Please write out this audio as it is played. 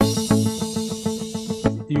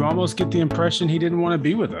You almost get the impression he didn't want to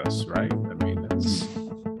be with us, right? I mean, that's.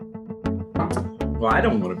 Well, I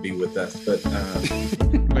don't want to be with us, but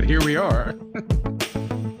but here we are.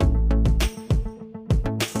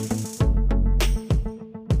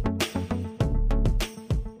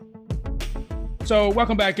 So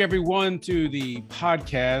welcome back, everyone, to the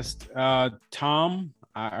podcast. Tom,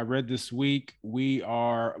 I read this week, we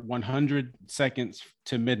are 100 seconds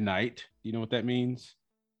to midnight. You know what that means?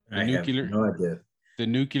 I have no idea. The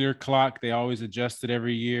nuclear clock, they always adjust it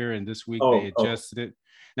every year. And this week they adjusted it.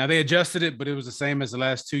 Now they adjusted it, but it was the same as the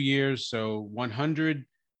last 2 years. So 100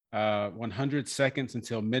 seconds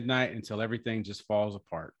until midnight, until everything just falls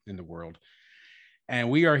apart in the world. And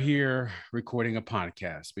we are here recording a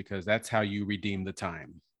podcast because that's how you redeem the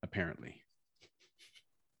time, apparently.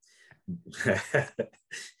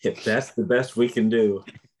 If that's the best we can do.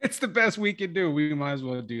 It's the best we can do. We might as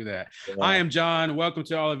well do that. Yeah. I am John. Welcome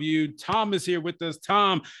to all of you. Tom is here with us.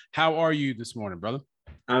 Tom, how are you this morning, brother?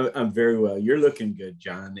 I'm very well. You're looking good,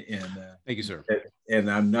 John. And thank you, sir. And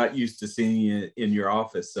I'm not used to seeing you in your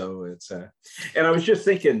office. So it's and I was just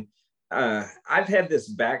thinking, I've had this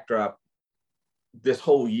backdrop this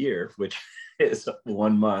whole year, which is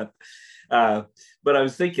 1 month. But I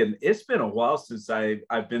was thinking it's been a while since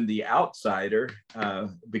I've been the outsider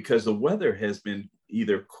because the weather has been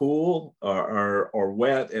either cool or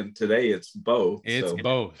wet, and today it's both. It's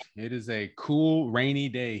both. It is a cool, rainy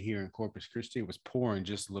day here in Corpus Christi. It was pouring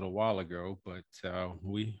just a little while ago, but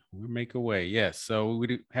we make a way. Yes, so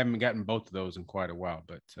we haven't gotten both of those in quite a while.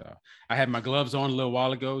 But I had my gloves on a little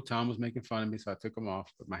while ago. Tom was making fun of me, so I took them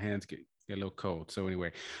off, but my hands get a little cold. So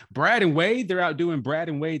anyway, Brad and Wade, they're out doing Brad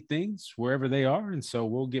and Wade things wherever they are, and so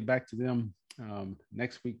we'll get back to them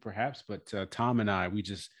next week perhaps. But Tom and I,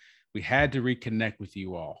 we had to reconnect with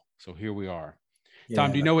you all. So here we are. Yeah.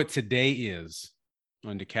 Tom, do you know what today is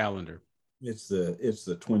on the calendar? It's the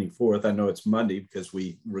 24th. I know it's Monday because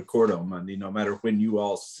we record on Monday. No matter when you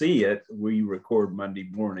all see it, we record Monday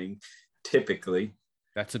morning, typically.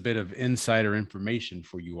 That's a bit of insider information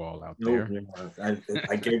for you all out there.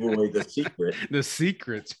 I gave away the secret. The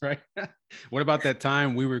secrets, right? What about that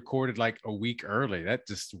time we recorded like a week early? That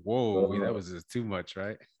just, that was just too much,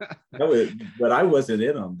 right? But I wasn't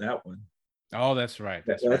in on that one. Oh, that's right.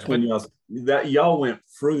 That's when y'all went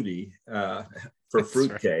fruity for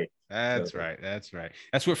fruitcake. That's right. That's right.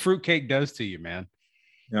 That's what fruitcake does to you, man.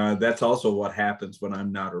 That's also what happens when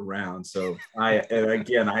I'm not around. So I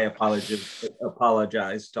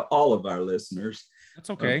apologize to all of our listeners. That's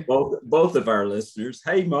okay. Both of our listeners.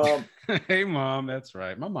 Hey, Mom. Hey, Mom. That's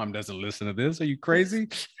right. My mom doesn't listen to this. Are you crazy?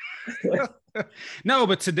 No,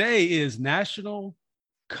 but today is National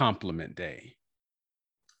Compliment Day.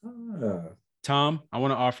 Tom, I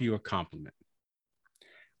want to offer you a compliment.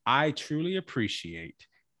 I truly appreciate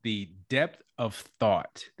the depth of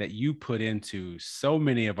thought that you put into so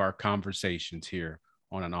many of our conversations here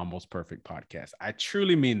on an Almost Perfect podcast. I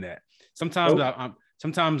truly mean that.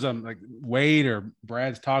 Sometimes I'm like Wade or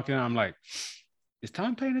Brad's talking. I'm like, is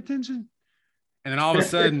Tom paying attention? And then all of a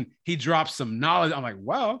sudden he drops some knowledge. I'm like,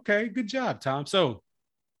 wow, okay, good job, Tom. So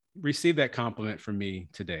receive that compliment from me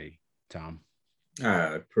today, Tom.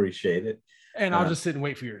 I appreciate it. And I'll just sit and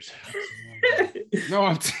wait for yours. No,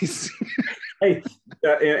 I'm teasing. Hey,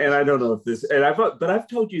 and I don't know if this, but I've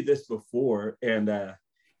told you this before, and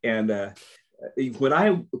when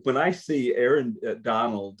I see Aaron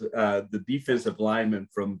Donald, the defensive lineman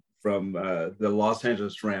from the Los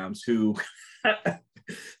Angeles Rams, who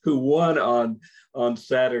won on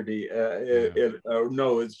Saturday,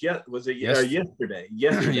 yesterday?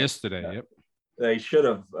 Yesterday, yep. They should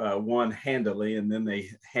have won handily, and then they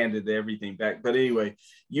handed everything back. But anyway,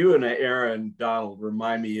 you and Aaron Donald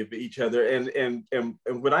remind me of each other. And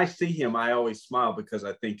when I see him, I always smile because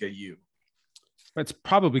I think of you. It's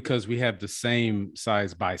probably because we have the same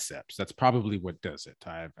size biceps. That's probably what does it,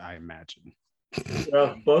 I imagine.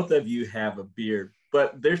 Well, both of you have a beard,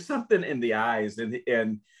 but there's something in the eyes,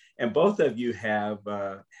 and both of you have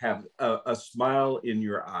a smile in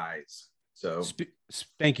your eyes. So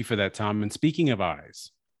thank you for that, Tom. And speaking of eyes,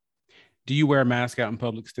 do you wear a mask out in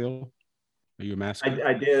public still? Are you a mask?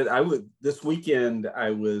 I did. This weekend. I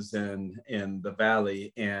was in the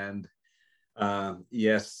Valley, and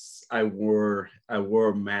yes, I wore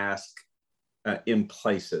a mask in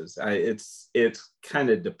places. It kind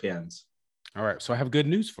of depends. All right. So I have good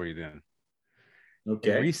news for you then.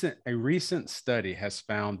 Okay. A recent study has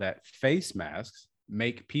found that face masks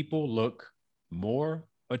make people look more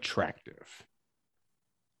attractive.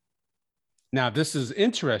 Now, this is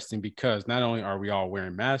interesting because not only are we all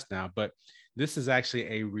wearing masks now, but this is actually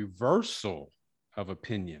a reversal of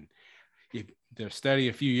opinion. their study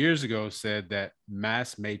a few years ago said that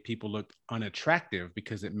masks made people look unattractive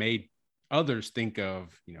because it made others think of,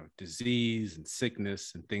 disease and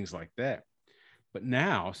sickness and things like that. But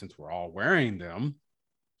now, since we're all wearing them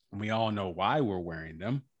and we all know why we're wearing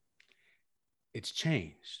them, it's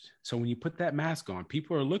changed. So when you put that mask on,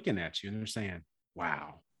 people are looking at you and they're saying,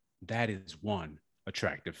 wow, that is one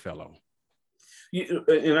attractive fellow.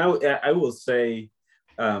 And I will say,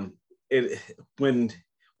 when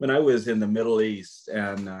I was in the Middle East,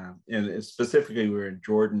 and specifically we were in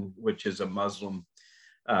Jordan, which is a Muslim,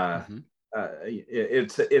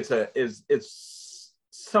 it's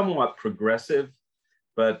somewhat progressive,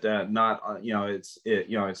 but not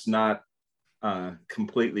it's not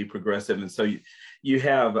completely progressive. And so you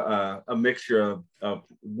have a mixture of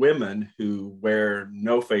women who wear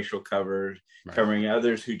no facial covering,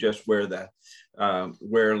 others who just wear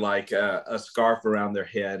like a scarf around their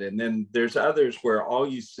head. And then there's others where all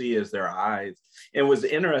you see is their eyes. And it was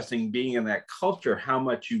interesting being in that culture, how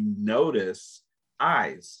much you notice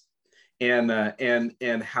eyes and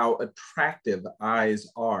how attractive eyes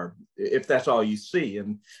are if that's all you see.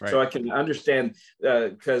 And so I can understand,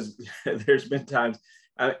 because there's been times,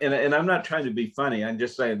 and I'm not trying to be funny, I'm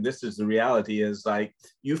just saying this is the reality, is like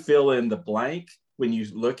you fill in the blank when you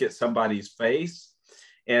look at somebody's face,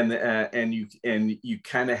 and you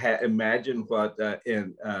kind of imagine what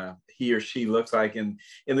he or she looks like. And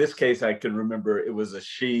in this case, I can remember it was a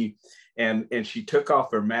she, and she took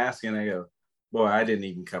off her mask, and I go, boy, I didn't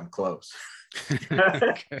even come close.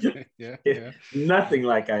 Yeah. Nothing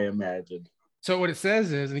like I imagined. So what it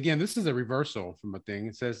says is, and again, this is a reversal from a thing.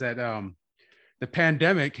 It says that the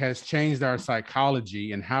pandemic has changed our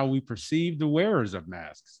psychology and how we perceive the wearers of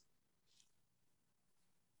masks.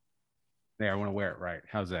 There, I want to wear it right.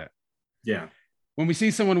 How's that? Yeah. When we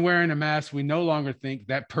see someone wearing a mask, we no longer think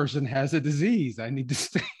that person has a disease. I need to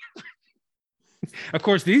stay. Of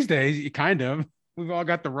course, these days, you kind of. We've all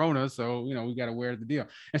got the Rona, so we got to wear the deal.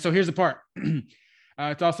 And so here's the part.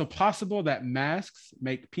 It's also possible that masks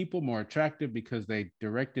make people more attractive because they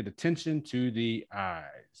directed attention to the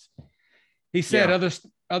eyes. He said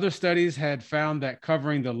other studies had found that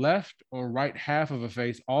covering the left or right half of a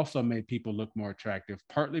face also made people look more attractive,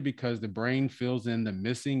 partly because the brain fills in the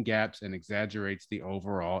missing gaps and exaggerates the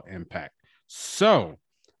overall impact. So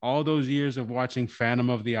all those years of watching Phantom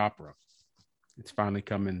of the Opera, it's finally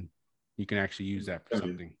coming. You can actually use that for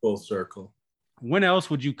something. Full circle. When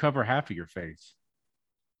else would you cover half of your face?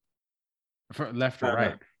 For left or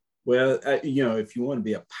right? Well, if you want to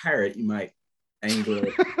be a pirate, you might angle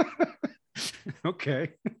it.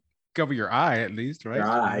 Okay. Cover your eye at least, right? Your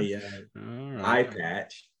eye, yeah. All right. Eye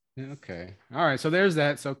patch. Okay. All right. So there's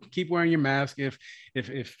that. So keep wearing your mask if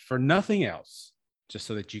for nothing else, just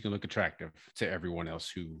so that you can look attractive to everyone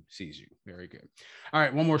else who sees you. Very good. All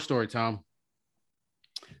right. One more story, Tom.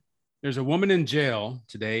 There's a woman in jail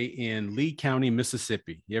today in Lee County,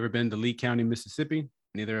 Mississippi. You ever been to Lee County, Mississippi?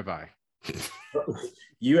 Neither have I.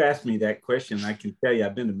 You asked me that question. I can tell you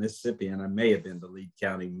I've been to Mississippi, and I may have been to Lee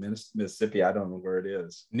County, Mississippi. I don't know where it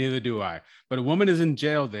is. Neither do I. But a woman is in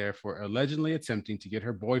jail there for allegedly attempting to get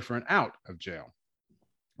her boyfriend out of jail,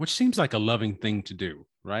 which seems like a loving thing to do,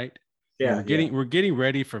 right? Yeah, we're getting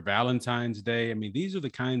ready for Valentine's Day. I mean, these are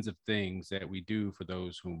the kinds of things that we do for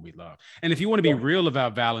those whom we love. And if you want to be real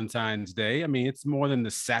about Valentine's Day, I mean, it's more than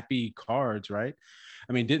the sappy cards, right?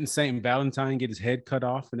 I mean, didn't Saint Valentine get his head cut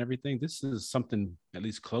off and everything? This is something at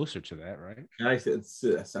least closer to that, right?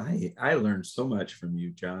 I learned so much from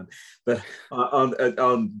you, John. But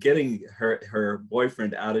on getting her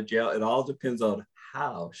boyfriend out of jail, it all depends on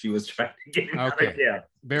how she was trying to get him out of jail.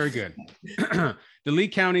 Very good. The Lee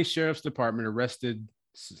County Sheriff's Department arrested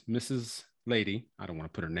Mrs. Lady. I don't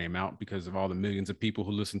want to put her name out because of all the millions of people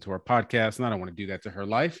who listen to our podcast, and I don't want to do that to her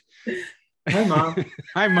life. Hi, Mom.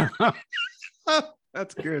 Hi, Mom.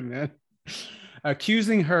 That's good, man.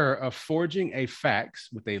 Accusing her of forging a fax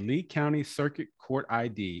with a Lee County Circuit Court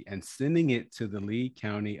ID and sending it to the Lee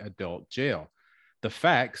County Adult Jail. The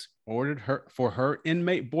fax ordered her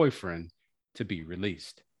inmate boyfriend to be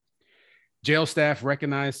released. Jail staff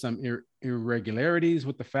recognized some irregularities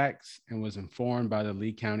with the fax and was informed by the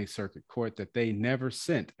Lee County Circuit Court that they never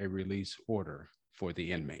sent a release order for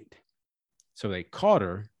the inmate. So they caught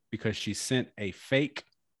her because she sent a fake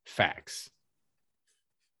fax.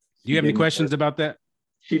 Do you have any questions about that?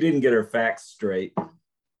 She didn't get her facts straight.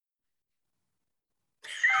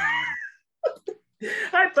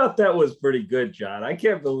 I thought that was pretty good, John. I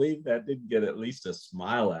can't believe that didn't get at least a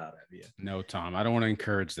smile out of you. No, Tom, I don't want to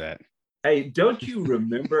encourage that. Hey, don't you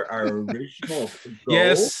remember our original goal?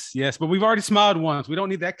 Yes, but we've already smiled once. We don't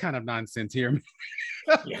need that kind of nonsense here.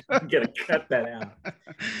 Yeah, I'm gonna cut that out.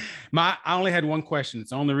 I only had one question.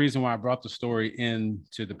 It's the only reason why I brought the story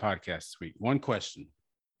into the podcast this week. One question.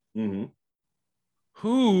 Mm-hmm.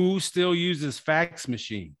 Who still uses fax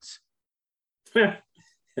machines?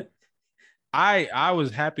 I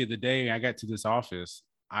was happy the day I got to this office.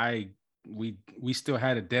 We still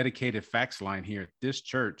had a dedicated fax line here at this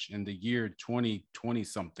church in the year 2020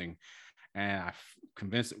 something. And I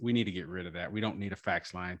convinced we need to get rid of that. We don't need a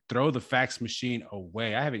fax line. Throw the fax machine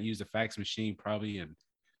away. I haven't used a fax machine probably in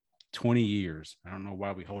 20 years. I don't know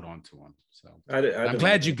why we hold on to them. So I'm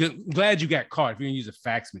glad you got caught. If you're gonna use a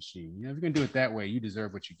fax machine, if you're gonna do it that way, you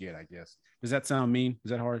deserve what you get, I guess. Does that sound mean?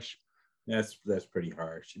 Is that harsh? That's pretty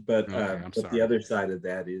harsh. But okay, but the other side of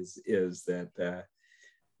that is that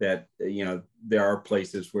that there are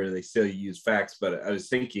places where they still use fax. But I was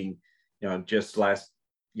thinking, just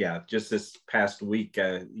this past week,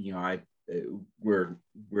 we're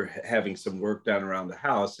having some work done around the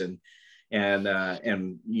house, and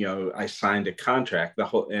I signed a contract,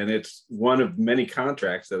 and it's one of many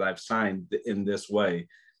contracts that I've signed in this way.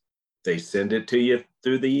 They send it to you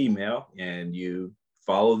through the email, and you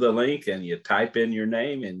follow the link and you type in your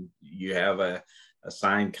name, and you have a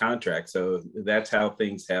signed contract. So that's how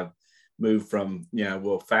things have moved from,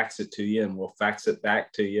 we'll fax it to you and we'll fax it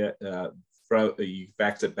back to you. You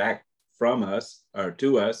fax it back from us or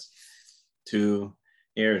to us to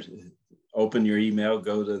here, open your email,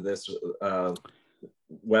 go to this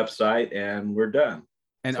website, and we're done.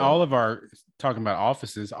 And all of our, talking about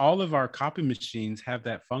offices, all of our copy machines have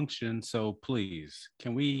that function. So please,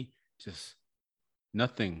 can we just,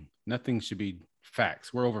 nothing should be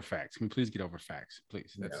fax. We're over fax. Can we please get over fax,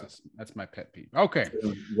 please? That's my pet peeve. Okay.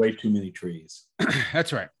 Way too many trees.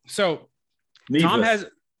 That's right. So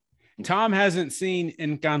Tom hasn't seen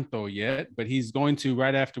Encanto yet, but he's going to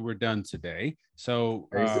right after we're done today. So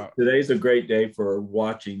today's a great day for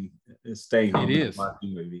staying home and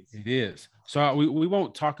watching movies. It is. So we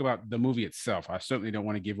won't talk about the movie itself. I certainly don't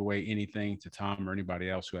want to give away anything to Tom or anybody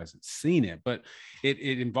else who hasn't seen it, but it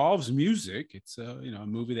involves music. It's a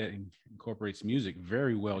movie that incorporates music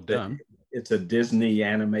very well done. It's a Disney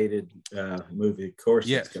animated movie. Of course,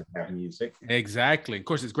 It's going to have music. Exactly. Of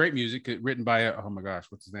course, it's great music written by oh my gosh,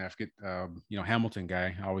 what's his name? I forget. Hamilton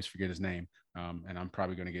guy. I always forget his name, and I'm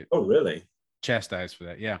probably going to get really chastised for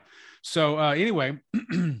that. Yeah. So anyway,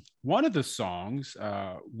 one of the songs,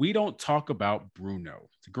 We Don't Talk About Bruno.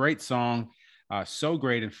 It's a great song. So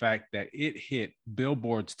great, in fact, that it hit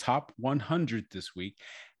Billboard's top 100 this week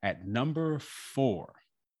at number 4.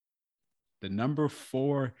 The number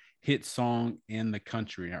 4 hit song in the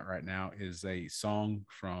country right now is a song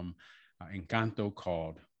from Encanto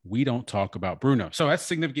called We Don't Talk About Bruno. So that's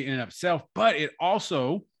significant in and of itself, but it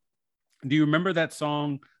also, do you remember that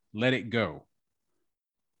song, Let It Go?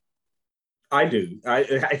 I do.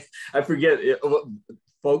 I forget it.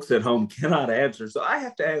 Folks at home cannot answer, so I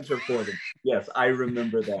have to answer for them. Yes, I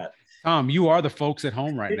remember that. Tom, you are the folks at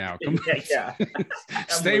home right now. Come yeah.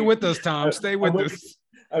 Stay with us, Tom. Stay with us.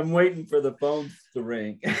 I'm waiting for the phones to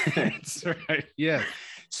ring. That's right. Yeah.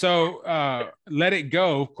 So Let It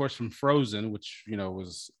Go, of course, from Frozen, which,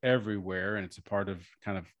 was everywhere. And it's a part of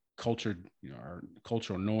kind of culture, our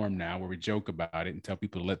cultural norm now, where we joke about it and tell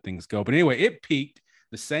people to let things go. But anyway, it peaked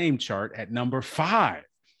the same chart at number 5.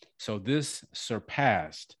 So this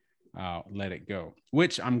surpassed Let It Go,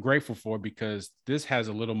 which I'm grateful for, because this has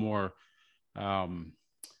a little more,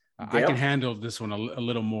 I can handle this one a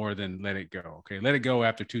little more than Let It Go. Okay. Let It Go,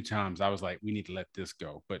 after 2 times, I was like, we need to let this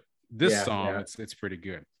go. But this song, it's pretty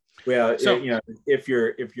good. Well, so, if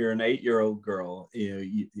you're an 8-year-old girl,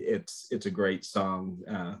 it's a great song,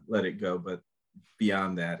 Let It Go. But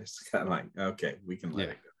beyond that, it's kind of like, okay, we can let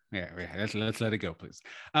it go. Yeah, let's let it go, please.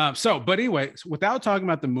 But anyway, without talking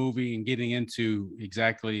about the movie and getting into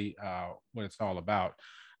exactly what it's all about,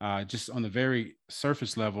 just on the very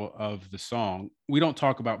surface level of the song, we don't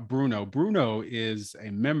talk about Bruno. Bruno is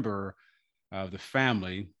a member of the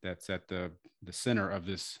family that's at the center of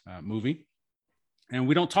this movie. And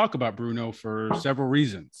we don't talk about Bruno for several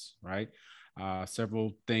reasons, right?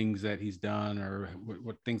 Several things that he's done, or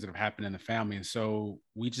what things that have happened in the family. And so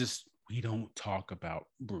we don't talk about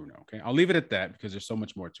Bruno. Okay. I'll leave it at that, because there's so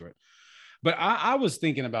much more to it. But I was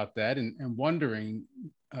thinking about that and wondering,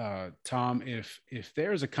 Tom, if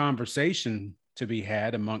there's a conversation to be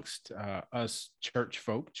had amongst us church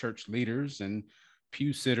folk, church leaders, and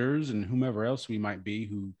pew sitters, and whomever else we might be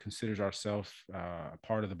who considers ourselves a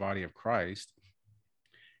part of the body of Christ,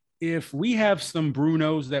 if we have some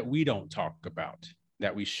Brunos that we don't talk about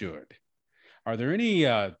that we should. Are there any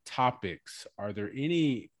topics? Are there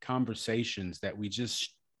any conversations that we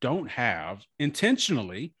just don't have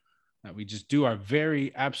intentionally, that we just do our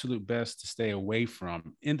very absolute best to stay away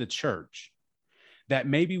from in the church that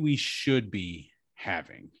maybe we should be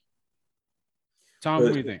having? Tom,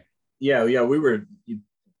 what do you think? Yeah, we were,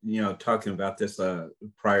 talking about this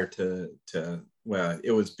prior to well,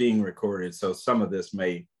 it was being recorded, so some of this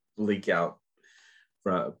may leak out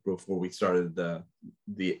before we started the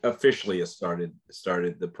officially started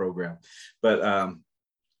the program. But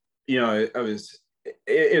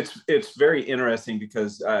it's very interesting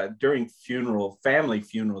because during family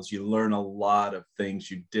funerals, you learn a lot of things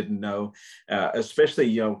you didn't know,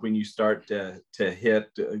 especially when you start to hit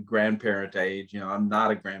grandparent age. I'm not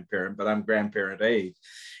a grandparent, but I'm grandparent age,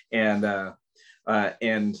 and as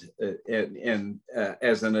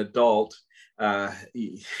an adult,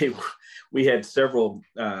 we had several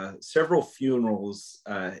funerals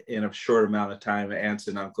in a short amount of time, aunts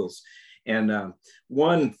and uncles. And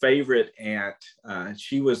one favorite aunt,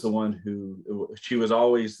 she was the one she was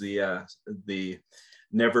always the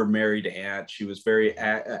never married aunt. She was very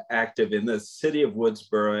active in the city of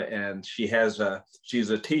Woodsboro, and she's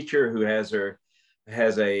a teacher who has a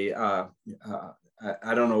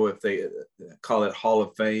I don't know if they call it Hall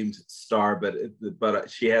of Fame star, but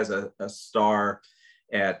she has a star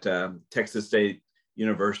at Texas State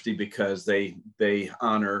University because they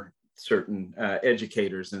honor certain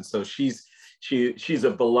educators, and so she's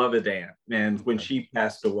a beloved aunt. And when she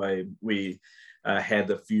passed away, we had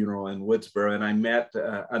the funeral in Woodsboro, and I met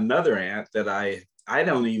another aunt that I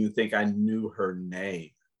don't even think I knew her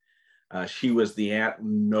name. She was the aunt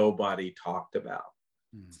nobody talked about.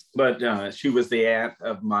 But she was the aunt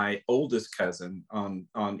of my oldest cousin on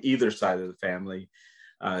either side of the family,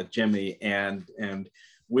 Jimmy, and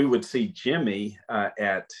we would see Jimmy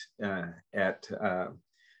at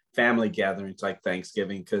family gatherings like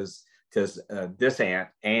Thanksgiving because this aunt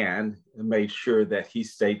Anne made sure that he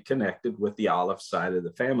stayed connected with the Olive side of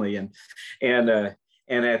the family, and at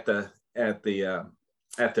the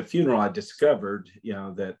funeral I discovered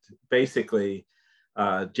that basically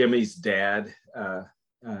Jimmy's dad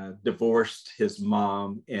divorced his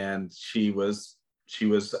mom, and she was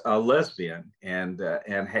a lesbian, and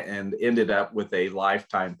ended up with a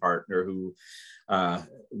lifetime partner who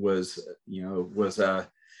was a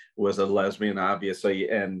lesbian, obviously,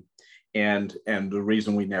 and the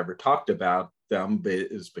reason we never talked about them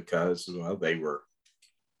is because they were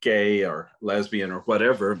gay or lesbian or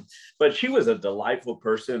whatever. But she was a delightful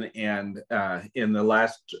person, and in the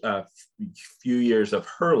last few years of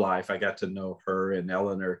her life, I got to know her and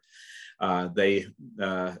Eleanor.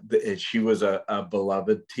 She was a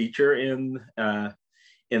beloved teacher in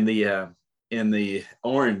the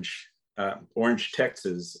Orange,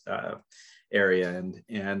 Texas area,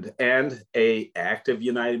 and a active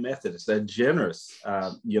United Methodist, a generous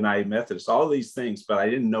United Methodist, all these things. But I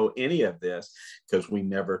didn't know any of this because we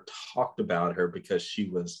never talked about her because she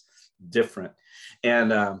was different.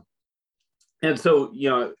 And so,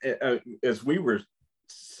 as we were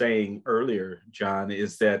saying earlier, John,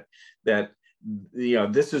 is that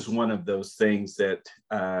this is one of those things that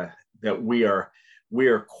we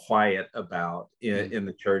are quiet about in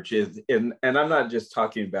the church. And I'm not just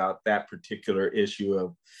talking about that particular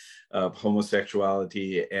issue of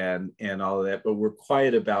homosexuality and all of that, but we're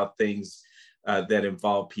quiet about things that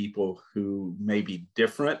involve people who may be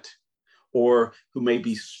different or who may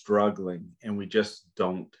be struggling, and we just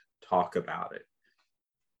don't talk about it.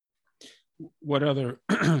 What other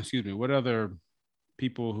what other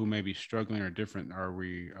people who may be struggling or different are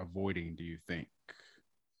we avoiding, do you think?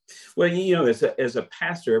 Well, as a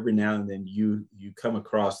pastor, every now and then you come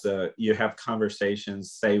across you have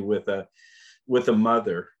conversations, say with a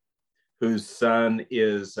mother whose son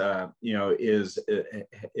is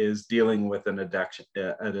dealing with an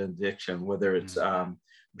addiction, whether it's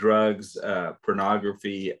drugs,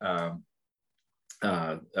 pornography,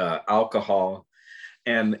 alcohol,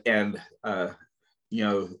 and the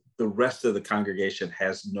rest of the congregation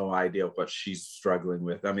has no idea what she's struggling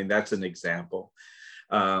with. I mean, that's an example.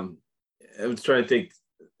 I was trying to think.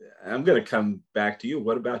 I'm going to come back to you.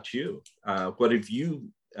 What about you? What have you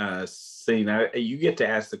seen? You get to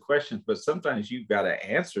ask the questions, but sometimes you've got to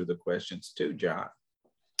answer the questions too, John.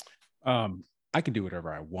 I can do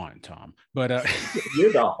whatever I want, Tom. But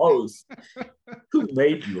you're the host. Who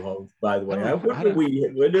made you host, by the way?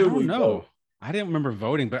 When did we vote? I didn't remember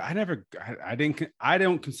voting, but I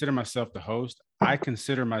don't consider myself the host. I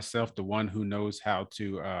consider myself the one who knows how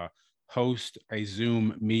to host a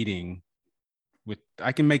Zoom meeting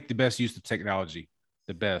I can make the best use of technology,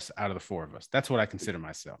 the best out of the four of us. That's what I consider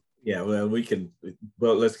myself. Yeah, well, we can.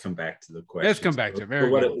 Well, let's come back to the Let's come questions. back to it. So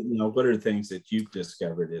Very what good. what are the things that you've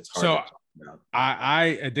discovered? It's hard to So talk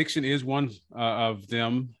about. addiction is one of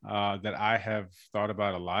them that I have thought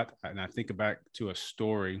about a lot, and I think back to a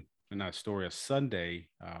story, not a story, a Sunday.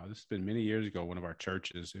 This has been many years ago. One of our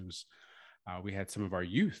churches. It was we had some of our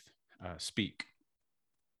youth speak,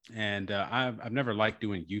 and I've never liked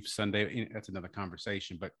doing youth Sunday. That's another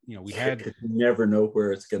conversation. But we had You never know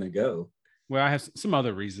where it's going to go. well, I have some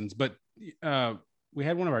other reasons, but we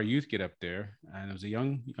had one of our youth get up there, and it was a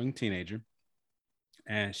young teenager,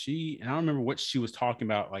 and I don't remember what she was talking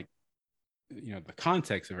about, like the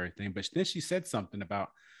context of everything, but then she said something about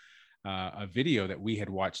a video that we had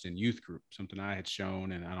watched in youth group, something I had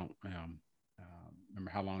shown, and I don't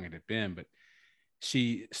remember how long it had been, but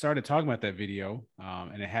she started talking about that video,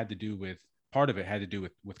 and it had to do with part of it had to do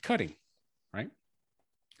with cutting, right?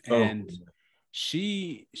 And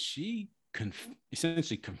she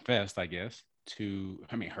essentially confessed, I guess, to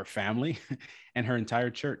her family and her entire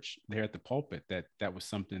church there at the pulpit that was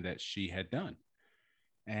something that she had done.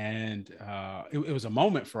 And it was a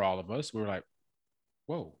moment for all of us. We were like,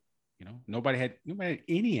 whoa, nobody had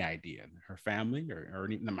any idea. Her family or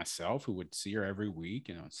even myself, who would see her every week,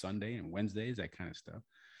 Sunday and Wednesdays, that kind of stuff.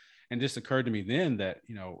 And it just occurred to me then that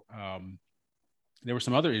there were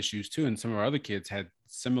some other issues too, and some of our other kids had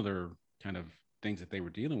similar kind of things that they were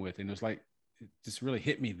dealing with. And it was like, it just really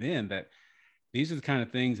hit me then that these are the kind of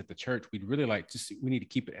things at the church we'd really like we need to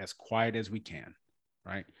keep it as quiet as we can,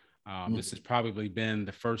 right? This has probably been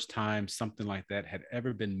the first time something like that had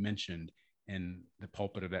ever been mentioned in the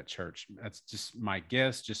pulpit of that church. That's just my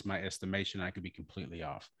guess, just my estimation. I could be completely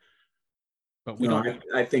off. But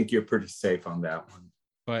I think you're pretty safe on that one.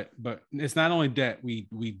 But it's not only that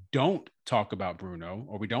we don't talk about Bruno,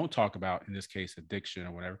 or we don't talk about, in this case, addiction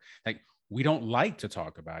or whatever. Like, we don't like to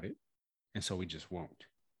talk about it, and so we just won't.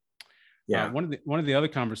 Yeah. One of the other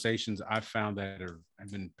conversations I've found that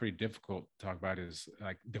have been pretty difficult to talk about is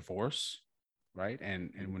like divorce, right?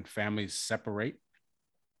 And when families separate,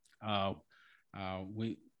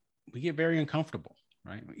 we get very uncomfortable,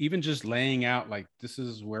 right? Even just laying out like, this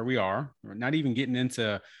is where we are. We're not even getting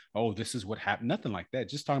into, oh, this is what happened. Nothing like that.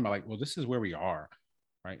 Just talking about like, well, this is where we are,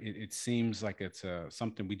 right? It seems like it's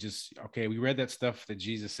something we just, okay, we read that stuff that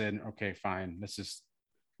Jesus said. Okay, fine. Let's just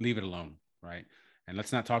leave it alone, right? And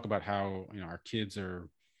let's not talk about how, our kids are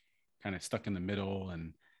kind of stuck in the middle,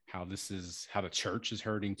 and how the church is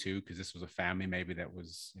hurting too, because this was a family maybe that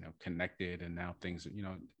was, connected, and now things,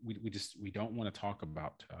 we don't want to talk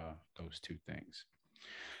about those two things.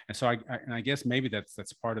 And so I guess maybe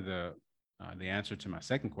that's part of the answer to my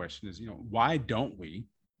second question is, why don't we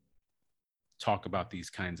talk about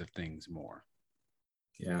these kinds of things more?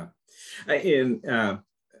 Yeah. And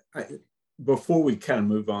before we kind of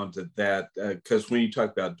move on to that, because when you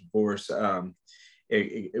talk about divorce, for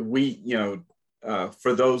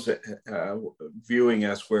those viewing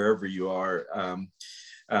us wherever you are,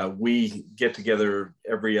 we get together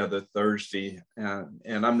every other Thursday,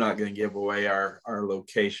 and I'm not going to give away our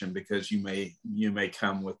location because you may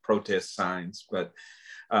come with protest signs, but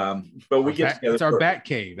we get together. It's our Bat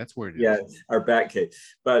Cave. That's where it is. Yeah, our Bat Cave.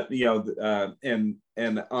 But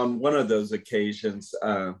and on one of those occasions,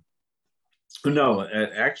 no,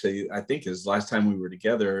 actually, I think is last time we were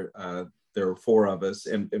together. There were four of us,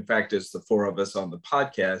 and in fact, it's the four of us on the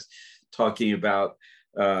podcast talking about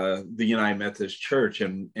the United Methodist Church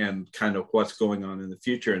and kind of what's going on in the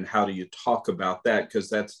future, and how do you talk about that, because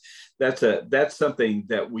that's something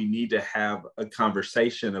that we need to have a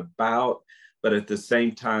conversation about. But at the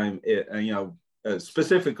same time,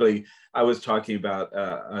 specifically, I was talking about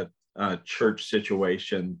a church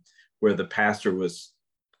situation where the pastor was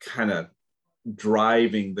kind of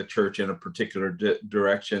driving the church in a particular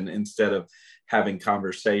direction instead of having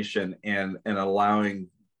conversation and allowing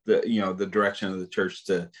the direction of the church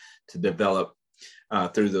to develop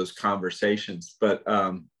through those conversations. But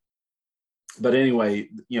anyway,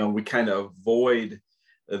 we kind of avoid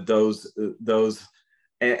those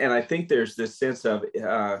and I think there's this sense of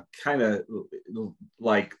kind of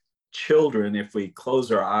like children, if we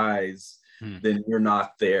close our eyes, then you're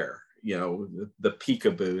not there. The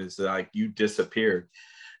peekaboo is like you disappeared.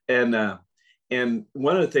 And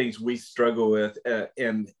one of the things we struggle with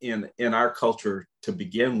in our culture to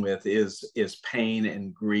begin with is pain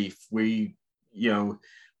and grief. We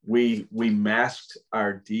masked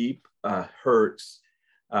our deep hurts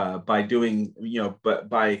by doing, but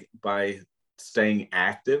by staying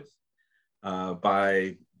active,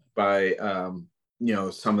 by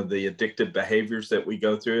some of the addictive behaviors that we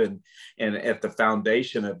go through, and at the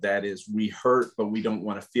foundation of that is we hurt, but we don't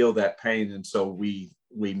want to feel that pain, and so we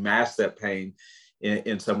mask that pain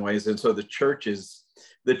in some ways. And so the church is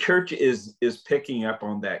picking up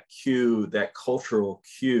on that cue, that cultural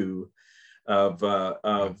cue of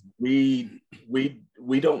we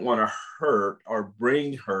don't want to hurt or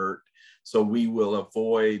bring hurt, so we will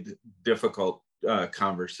avoid difficult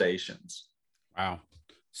conversations. Wow.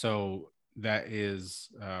 So that is,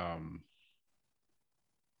 are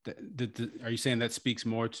you saying that speaks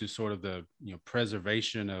more to sort of the,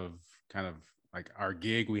 preservation of kind of like our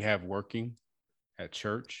gig we have working at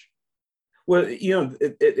church? Well,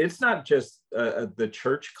 it's not just the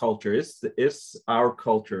church culture; it's our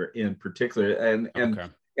culture in particular,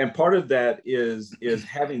 and part of that is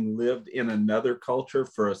having lived in another culture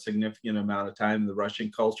for a significant amount of time, the Russian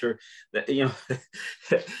culture. That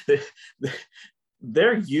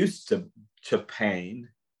they're used to pain,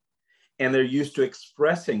 and they're used to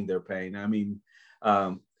expressing their pain. I mean,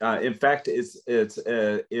 in fact,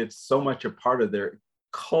 it's so much a part of their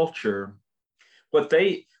culture. What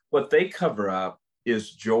they cover up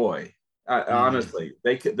is joy. Honestly,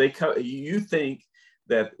 you think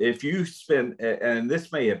that if you spend, and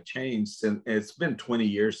this may have changed since it's been 20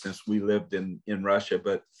 years since we lived in Russia,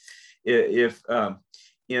 but if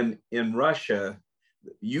in Russia,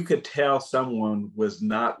 you could tell someone was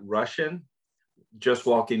not Russian just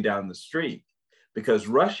walking down the street, because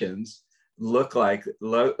Russians look like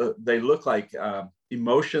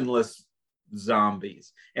emotionless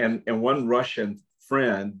zombies. And one Russian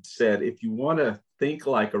friend said, if you want to think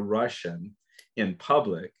like a Russian in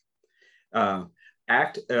public,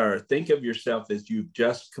 act or think of yourself as you've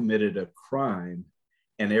just committed a crime,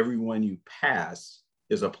 and everyone you pass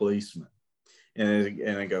is a policeman.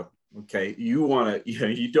 And I go, okay, you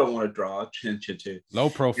don't want to draw attention to low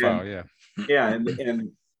profile, yeah. Yeah,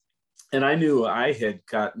 and I knew I had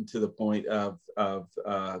gotten to the point of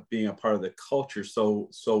being a part of the culture so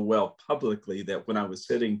well publicly, that when I was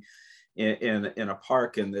sitting in a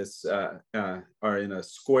park in this or in a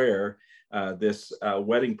square, this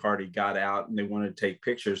wedding party got out and they wanted to take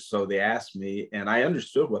pictures. So they asked me, and I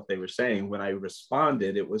understood what they were saying. When I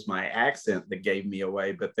responded, it was my accent that gave me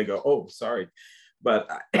away, but they go, "Oh, sorry."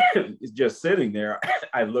 But just sitting there,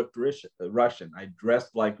 I looked Russian. I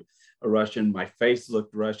dressed like a Russian. My face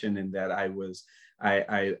looked Russian, in that I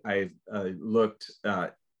looked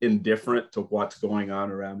indifferent to what's going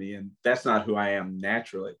on around me, and that's not who I am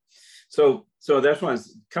naturally. So that's why I'm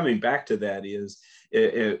coming back to that is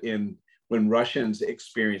when Russians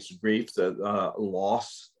experience grief,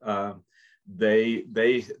 loss,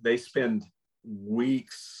 they spend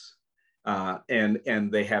weeks.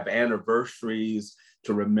 And they have anniversaries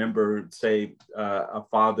to remember, say, a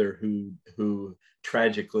father who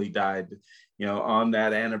tragically died. On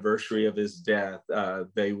that anniversary of his death,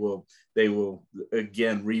 they will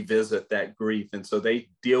again revisit that grief, and so they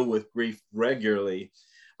deal with grief regularly.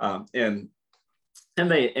 And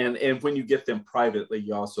when you get them privately,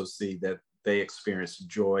 you also see that they experience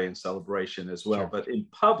joy and celebration as well. Sure. But in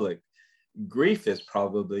public, grief is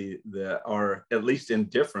probably or at least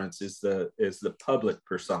indifference is the public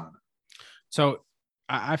persona. So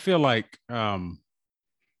I feel like, I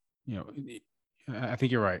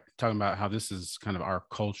think you're right, talking about how this is kind of our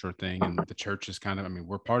culture thing, and the church is kind of,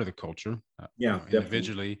 we're part of the culture,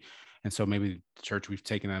 individually. And so maybe the church, we've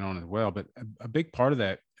taken that on as well. But a big part of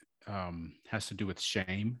that has to do with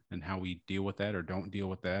shame and how we deal with that or don't deal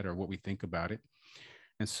with that, or what we think about it.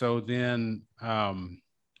 And so then,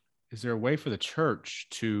 is there a way for the church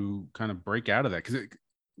to kind of break out of that? Because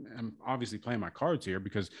I'm obviously playing my cards here,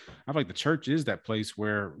 because I feel like the church is that place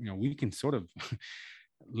where, we can sort of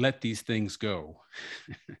let these things go.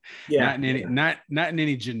 Not in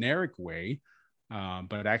any generic way,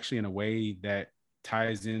 but actually in a way that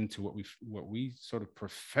ties into what we sort of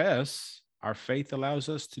profess our faith allows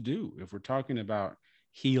us to do. If we're talking about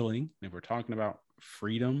healing, if we're talking about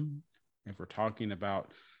freedom, if we're talking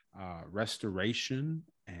about restoration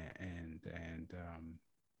and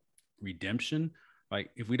redemption, like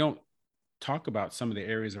if we don't talk about some of the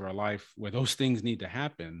areas of our life where those things need to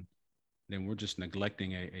happen, then we're just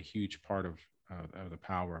neglecting a huge part of the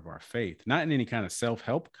power of our faith. Not in any kind of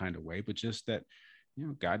self-help kind of way, but just that,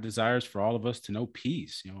 God desires for all of us to know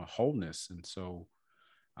peace, a wholeness. And so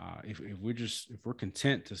if we're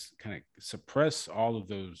content to kind of suppress all of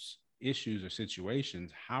those issues or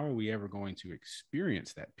situations, how are we ever going to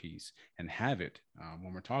experience that peace and have it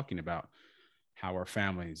when we're talking about how our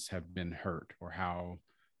families have been hurt, or how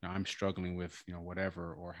I'm struggling with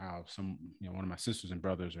whatever, or how some one of my sisters and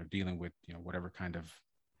brothers are dealing with whatever kind of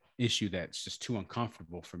issue that's just too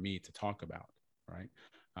uncomfortable for me to talk about, right?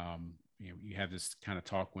 You have this kind of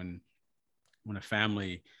talk when a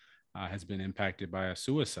family has been impacted by a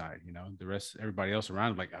suicide, everybody else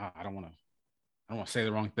around like, I don't want don't want to say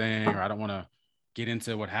the wrong thing, or I don't want to get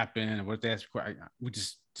into what happened and what they asked for. We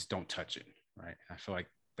just don't touch it, right? I feel like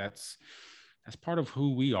that's part of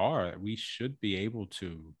who we are. We should be able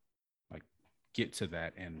to like get to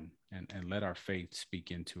that and let our faith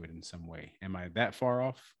speak into it in some way. Am I that far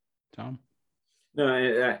off, Tom?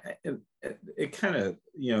 No, it kind of,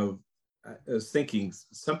 I was thinking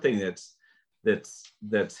something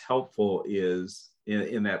that's helpful is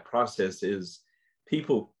in that process is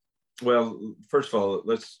people. Well, first of all,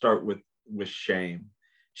 let's start with shame.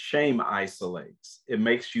 Shame isolates. It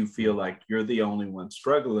makes you feel like you're the only one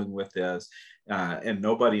struggling with this, and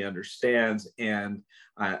nobody understands, and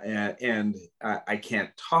I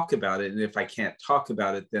can't talk about it. And if I can't talk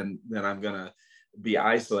about it, then I'm gonna be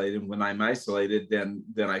isolated. When I'm isolated, then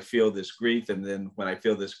I feel this grief, and then when I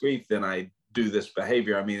feel this grief, then I do this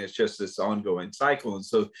behavior. I mean, it's just this ongoing cycle. And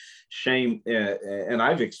so shame, and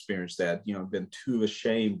I've experienced that, been too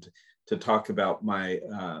ashamed to talk about my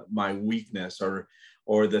weakness,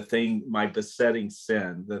 or the thing, my besetting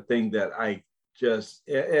sin, the thing that I just,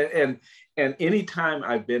 and anytime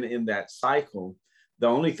I've been in that cycle, the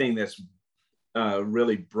only thing that's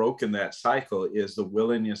really broken that cycle is the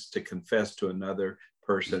willingness to confess to another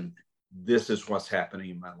person, this is what's happening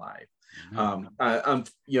in my life. I'm,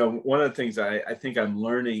 one of the things I think I'm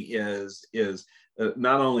learning is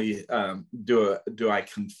not only do I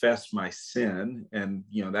confess my sin, and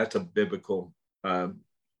that's a biblical,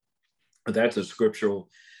 that's a scriptural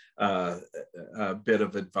bit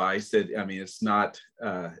of advice that, I mean, it's not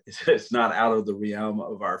out of the realm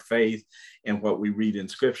of our faith and what we read in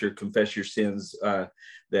scripture. Confess your sins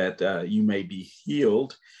that you may be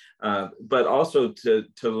healed, but also to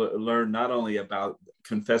learn not only about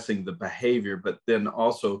confessing the behavior, but then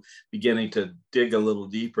also beginning to dig a little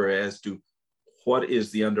deeper as to what is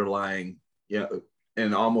the underlying,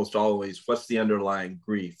 and almost always, what's the underlying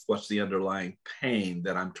grief? What's the underlying pain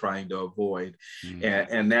that I'm trying to avoid?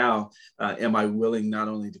 And now, am I willing not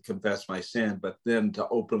only to confess my sin, but then to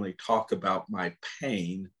openly talk about my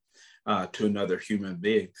pain to another human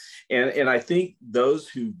being? And I think those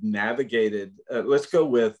who navigated, let's go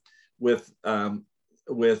with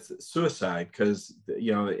suicide, because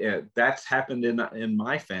that's happened in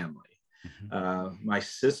my family. My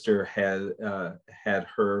sister had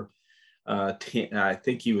her. I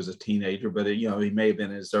think he was a teenager, but he may have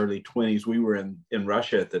been in his early 20s. We were in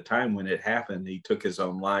Russia at the time when it happened. He took his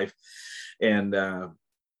own life, and am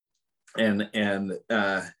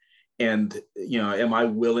I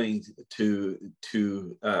willing to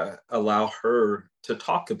allow her to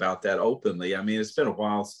talk about that openly? I mean, it's been a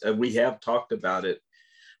while. We have talked about it,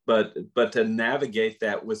 but to navigate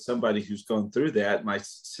that with somebody who's gone through that. My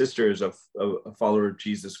sister is a follower of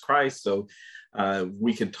Jesus Christ, so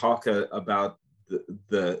we can talk about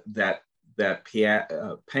that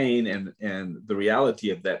pain and the reality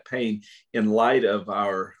of that pain in light of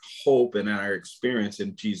our hope and our experience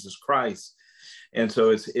in Jesus Christ. And so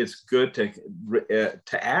it's good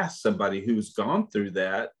to ask somebody who's gone through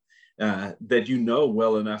that, that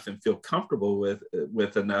well enough and feel comfortable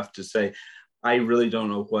with enough to say, I really don't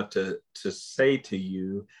know what to say to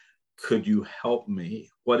you. Could you help me?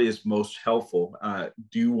 What is most helpful?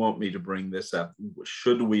 Do you want me to bring this up?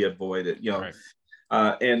 Should we avoid it? Right.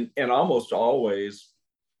 And almost always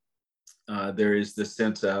there is this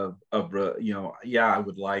sense of I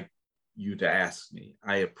would like you to ask me.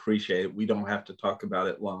 I appreciate it. We don't have to talk about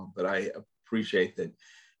it long, but I appreciate that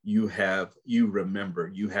you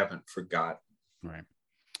remember, you haven't forgotten. Right.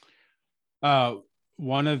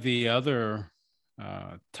 One of the other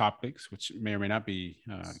topics, which may or may not be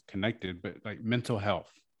connected, but like mental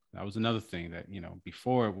health. That was another thing that,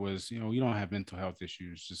 before it was, you don't have mental health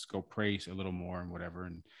issues, just go pray a little more and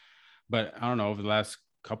whatever. But I don't know, over the last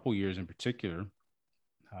couple years in particular,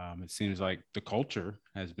 it seems like the culture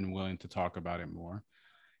has been willing to talk about it more.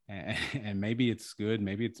 And maybe it's good,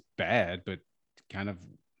 maybe it's bad, but kind of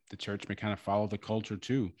the church may kind of follow the culture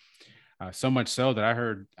too. So much so that I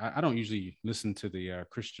heard, I don't usually listen to the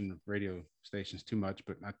Christian radio stations too much,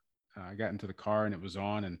 but I got into the car and it was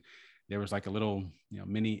on, and there was like a little,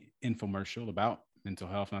 mini infomercial about mental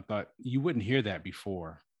health. And I thought, you wouldn't hear that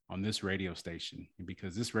before on this radio station,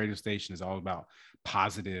 because this radio station is all about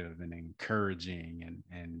positive and encouraging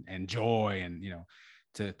and joy, and,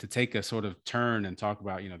 to take a sort of turn and talk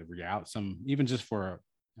about, the reality, even just for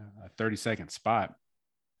a 30-second spot,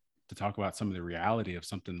 to talk about some of the reality of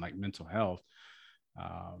something like mental health,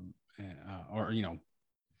 or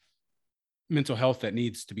mental health that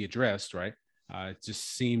needs to be addressed, right? It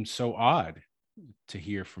just seemed so odd to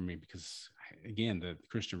hear from me, because again, the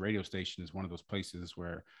Christian radio station is one of those places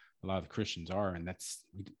where a lot of the Christians are, and that's,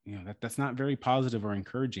 that's not very positive or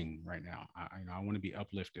encouraging right now. I want to be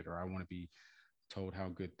uplifted, or I want to be told how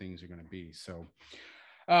good things are going to be. So,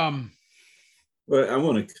 well, I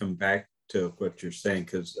want to come back to what you're saying,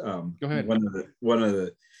 because go ahead. one of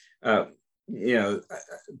the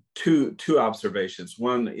two observations.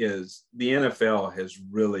 One is the NFL has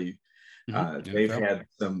really they've had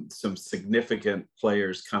some significant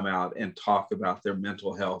players come out and talk about their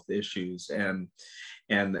mental health issues, and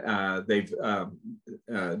they've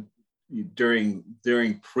during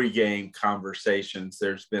pregame conversations,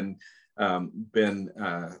 there's been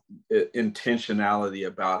intentionality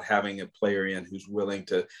about having a player in who's willing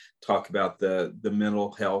to talk about the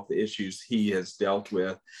mental health issues he has dealt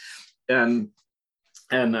with, and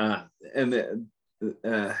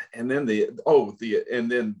then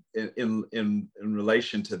in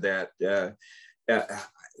relation to that,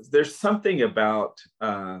 there's something about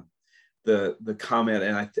the comment,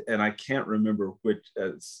 and I can't remember which.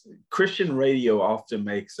 Christian radio often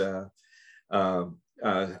makes kind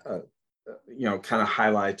of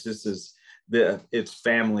highlights this is it's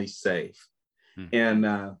family safe,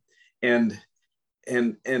 and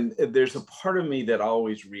there's a part of me that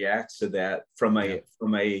always reacts to that from a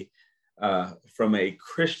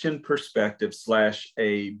Christian perspective /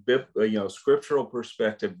 a scriptural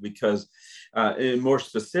perspective, because and more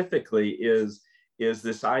specifically is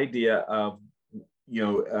this idea of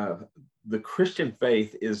the Christian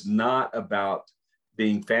faith is not about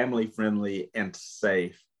being family friendly and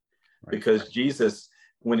safe, right? Because Jesus,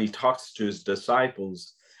 when he talks to his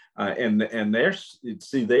disciples, and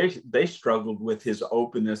they struggled with his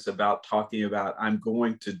openness about talking about, I'm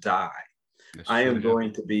going to die. I am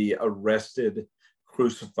going to be arrested,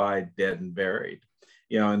 crucified, dead, and buried.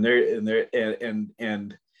 And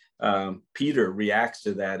Peter reacts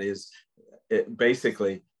to that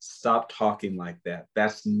basically, stop talking like that.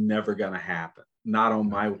 That's never going to happen. Not on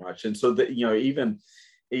my watch. And so that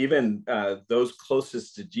even those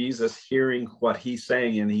closest to Jesus hearing what he's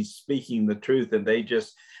saying, and he's speaking the truth, and they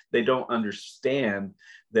don't understand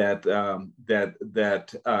that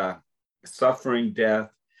suffering, death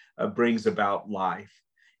brings about life,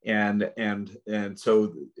 and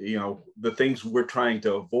so the things we're trying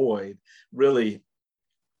to avoid really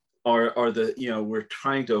are we're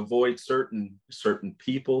trying to avoid certain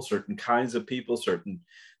people, certain kinds of people, certain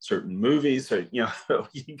movies, or you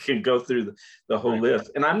can go through the whole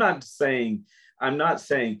list. And I'm not saying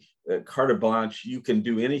carte blanche, you can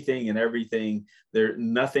do anything and everything.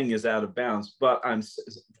 Nothing is out of bounds. But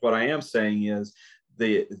what I am saying is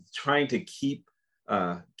trying to keep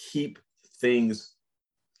things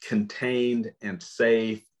contained and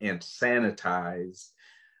safe and sanitized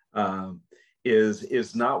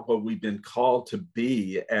is not what we've been called to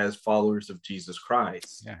be as followers of Jesus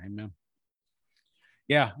Christ. Yeah, amen.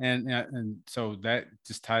 Yeah, and so that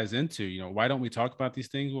just ties into, why don't we talk about these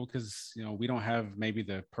things? Well, because we don't have maybe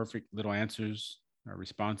the perfect little answers or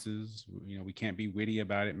responses. We can't be witty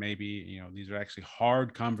about it. Maybe these are actually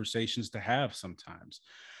hard conversations to have sometimes,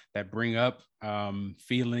 that bring up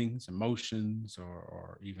feelings, emotions,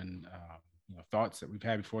 or even thoughts that we've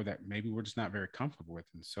had before that maybe we're just not very comfortable with.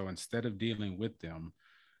 And so instead of dealing with them,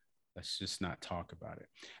 let's just not talk about it.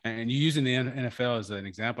 And you using the NFL as an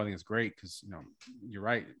example, I think it's great, because you're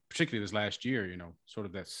right, particularly this last year, sort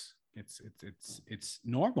of it's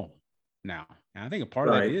normal now. And I think a part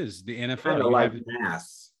of that is the NFL. Kind of like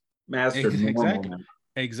mass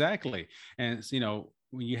exactly. And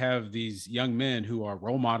when you have these young men who are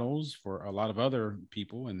role models for a lot of other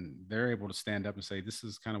people, and they're able to stand up and say, this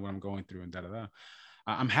is kind of what I'm going through, and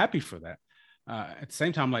I'm happy for that. At the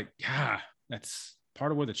same time, that's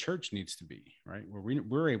part of where the church needs to be, right? Where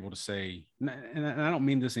we're able to say, and I don't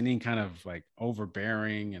mean this in any kind of like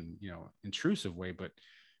overbearing and, intrusive way, but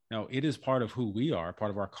no, it is part of who we are,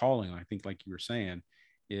 part of our calling. I think, like you were saying,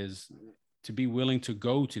 is to be willing to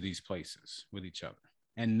go to these places with each other,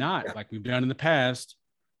 and not like we've done in the past,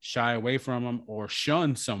 shy away from them or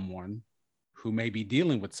shun someone who may be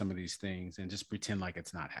dealing with some of these things and just pretend like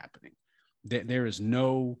it's not happening. There is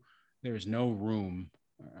no room.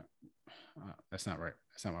 That's not right.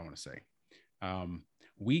 That's not what I want to say.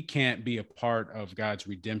 We can't be a part of God's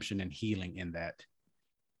redemption and healing in that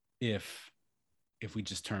if we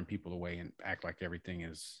just turn people away and act like everything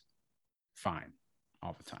is fine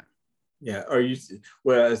all the time. Yeah. I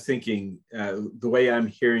was thinking the way I'm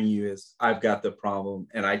hearing you is I've got the problem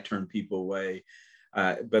and I turn people away.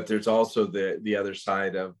 But there's also the other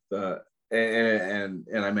side of and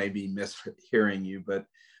I may be mishearing you, but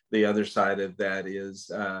the other side of that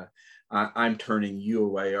is I'm turning you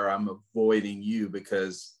away, or I'm avoiding you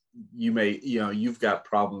because you've got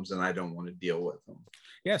problems and I don't want to deal with them.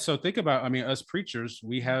 Yeah. So think about, I mean, us preachers,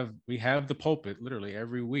 we have the pulpit literally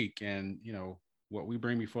every week. And, what we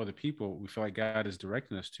bring before the people, we feel like God is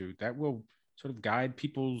directing us to, that will sort of guide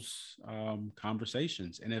people's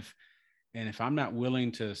conversations. And if I'm not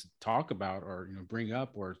willing to talk about, or, bring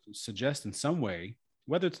up or suggest in some way,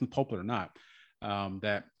 whether it's in the pulpit or not,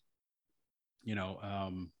 that, you know,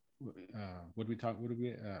 what do we talk? What do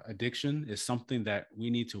we? Addiction is something that we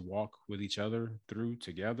need to walk with each other through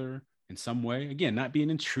together in some way. Again, not being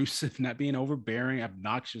intrusive, not being overbearing,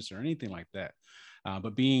 obnoxious, or anything like that,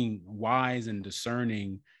 but being wise and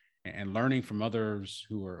discerning, and learning from others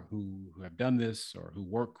who have done this, or who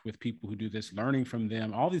work with people who do this, learning from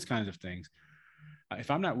them, all these kinds of things.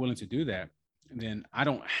 If I'm not willing to do that, then I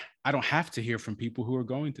don't have to hear from people who are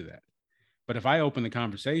going through that. But if I open the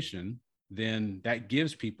conversation, then that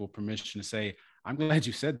gives people permission to say, I'm glad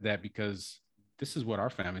you said that, because this is what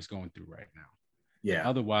our family's going through right now. Yeah.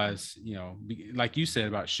 Otherwise, like you said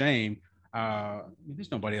about shame,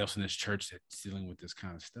 there's nobody else in this church that's dealing with this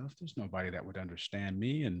kind of stuff. There's nobody that would understand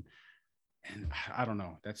me. And I don't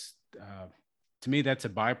know. That's, to me, that's a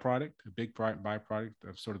byproduct, a big byproduct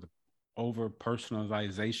of sort of the over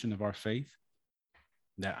personalization of our faith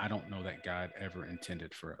that I don't know that God ever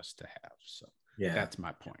intended for us to have. So yeah, that's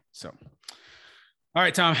my point. So, all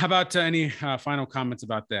right, Tom, how about any final comments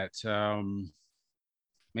about that?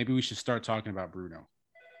 Maybe we should start talking about Bruno.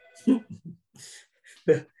 the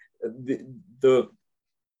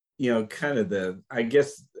kind of the, I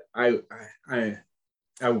guess I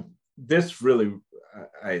this really,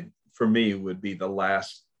 for me, would be the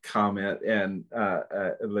last comment, and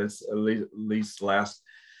at least last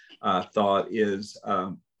thought is,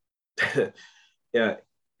 yeah,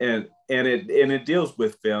 and it deals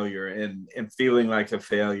with failure, and feeling like a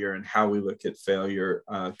failure, and how we look at failure,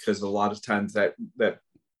 because a lot of times that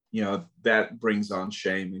that brings on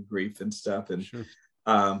shame and grief and stuff. And Sure.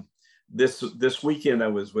 This weekend I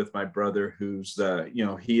was with my brother, who's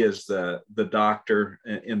he is the doctor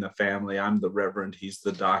in the family. I'm the reverend, he's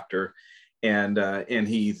the doctor, and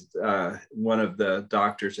he's one of the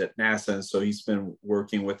doctors at NASA. And so he's been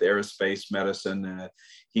working with aerospace medicine.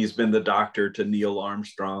 He's been the doctor to Neil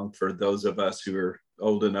Armstrong, for those of us who are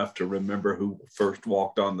old enough to remember, who first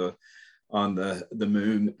walked on the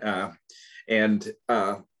moon.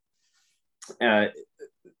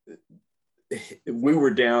 We were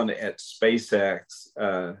down at SpaceX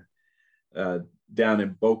down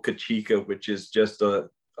in Boca Chica, which is just a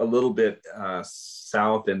little bit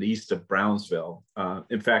south and east of Brownsville.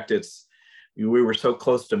 In fact, we were so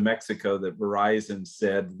close to Mexico that Verizon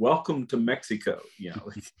said, "Welcome to Mexico."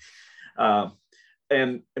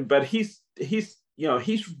 But he's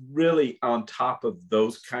really on top of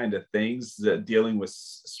those kind of things, that dealing with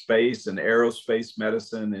space and aerospace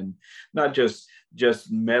medicine, and not just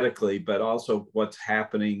medically, but also what's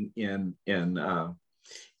happening in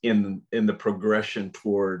the progression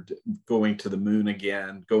toward going to the moon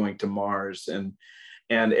again, going to Mars, and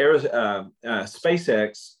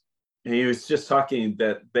SpaceX. And he was just talking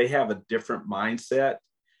that they have a different mindset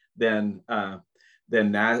than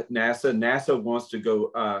NASA. NASA wants to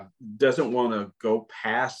go, doesn't want to go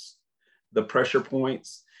past the pressure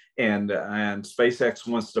points, and SpaceX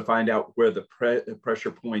wants to find out where the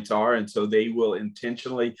pressure points are, and so they will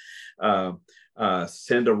intentionally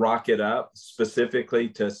send a rocket up specifically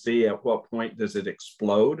to see at what point does it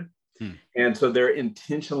explode. And so they're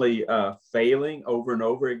intentionally failing over and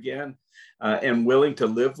over again, and willing to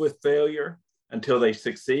live with failure until they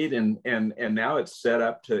succeed. And now it's set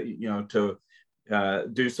up to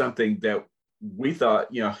do something that we thought,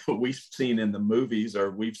 we've seen in the movies,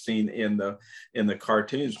 or we've seen in the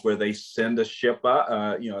cartoons, where they send a ship up,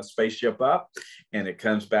 a spaceship up, and it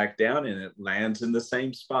comes back down and it lands in the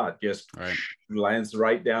same spot, just lands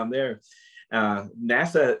right down there.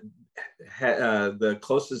 NASA, the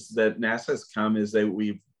closest that NASA's come is that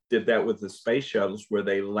we did that with the space shuttles, where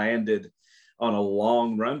they landed on a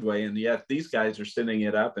long runway, and yet these guys are sending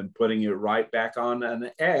it up and putting it right back on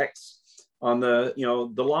an X on the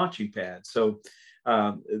launching pad. So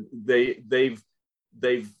they've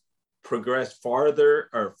progressed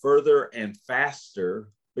further and faster,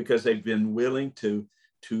 because they've been willing to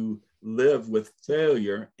live with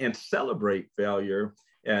failure and celebrate failure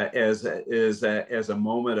as a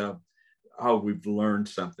moment of, oh, we've learned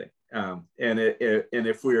something. And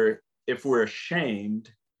if we're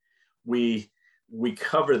ashamed, we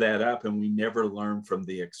cover that up, and we never learn from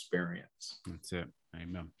the experience. That's it.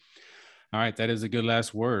 Amen. All right, that is a good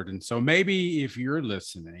last word. And so maybe if you're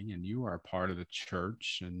listening and you are part of the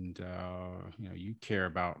church, and you care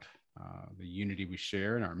about the unity we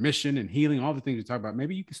share and our mission and healing, all the things we talk about,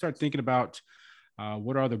 maybe you can start thinking about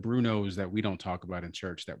what are the Brunos that we don't talk about in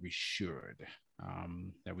church that we should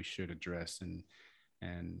address and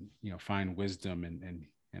find wisdom and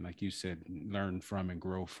like you said, learn from and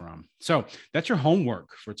grow from. So that's your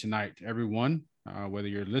homework for tonight, everyone. Whether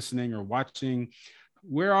you're listening or watching,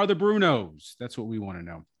 where are the Brunos? That's what we want to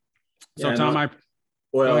know. So yeah, Tom,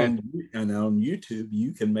 and on YouTube,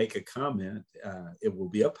 you can make a comment. It will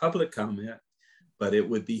be a public comment, but it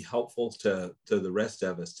would be helpful to the rest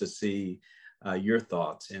of us to see your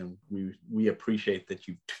thoughts. And we appreciate that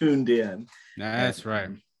you've tuned in. That's right.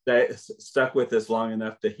 Stuck with us long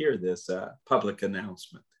enough to hear this public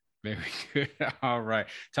announcement. Very good. All right,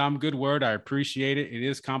 Tom, good word. I appreciate it. It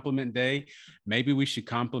is compliment day. Maybe we should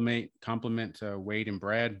compliment Wade and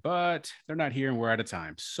Brad, but they're not here and we're out of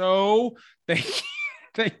time. So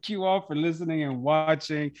thank you all for listening and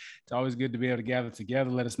watching. It's always good to be able to gather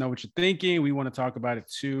together. Let us know what you're thinking. We want to talk about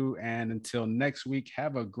it too. And until next week,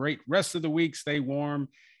 have a great rest of the week. Stay warm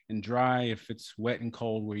and dry if it's wet and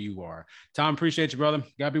cold where you are. Tom, appreciate you, brother.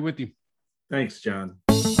 God be with you. Thanks, John.